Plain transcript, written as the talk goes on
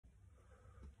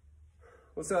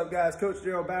What's up, guys? Coach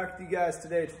Daryl back with you guys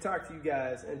today to talk to you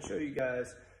guys and show you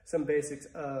guys some basics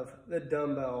of the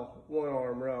dumbbell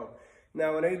one-arm row.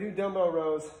 Now, when I do dumbbell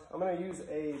rows, I'm going to use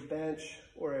a bench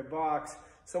or a box,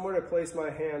 somewhere to place my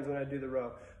hands when I do the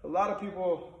row. A lot of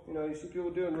people, you see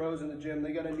people doing rows in the gym,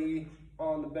 they got a knee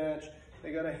on the bench,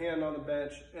 they got a hand on the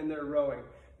bench, and they're rowing.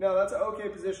 Now, that's an okay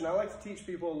position. I like to teach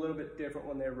people a little bit different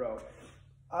when they row.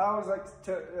 I always like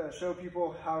to show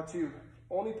people how to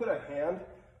only put a hand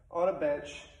on a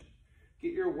bench,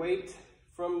 get your weight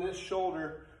from this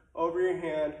shoulder over your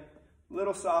hand,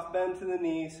 little soft bend to the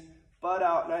knees, butt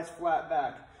out, nice flat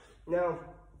back. Now,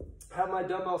 I have my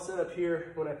dumbbell set up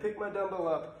here. When I pick my dumbbell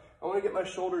up, I want to get my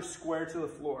shoulders square to the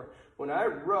floor. When I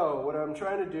row, what I'm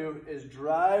trying to do is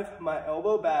drive my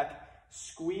elbow back,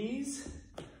 squeeze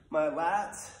my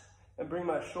lats, and bring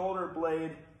my shoulder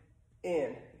blade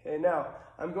in. Okay, now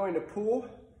I'm going to pull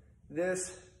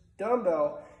this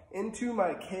dumbbell into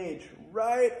my cage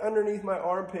right underneath my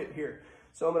armpit here.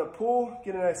 So I'm going to pull,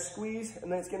 get a nice squeeze,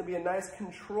 and then it's going to be a nice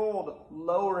controlled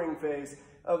lowering phase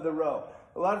of the row.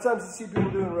 A lot of times you see people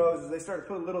doing rows is they start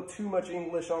to put a little too much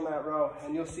English on that row,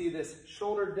 and you'll see this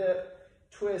shoulder dip,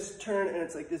 twist, turn, and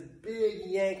it's like this big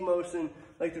yank motion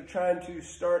like they're trying to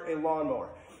start a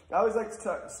lawnmower. I always like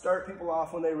to start people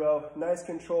off when they row, nice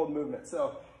controlled movement.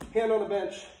 So hand on the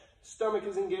bench, stomach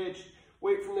is engaged,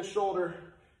 weight from the shoulder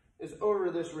is over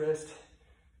this wrist,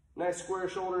 nice square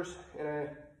shoulders, and I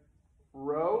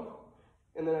row,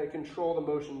 and then I control the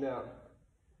motion down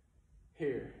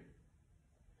here.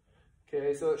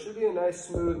 Okay, so it should be a nice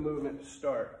smooth movement to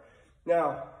start.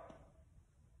 Now,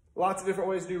 lots of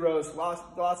different ways to do rows, lots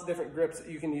of different grips that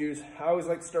you can use. I always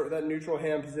like to start with that neutral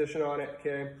hand position on it,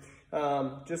 okay?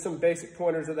 Just some basic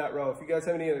pointers of that row. If you guys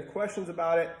have any other questions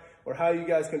about it or how you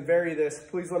guys can vary this,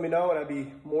 please let me know, and I'd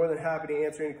be more than happy to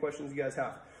answer any questions you guys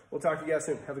have. We'll talk to you guys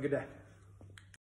soon. Have a good day.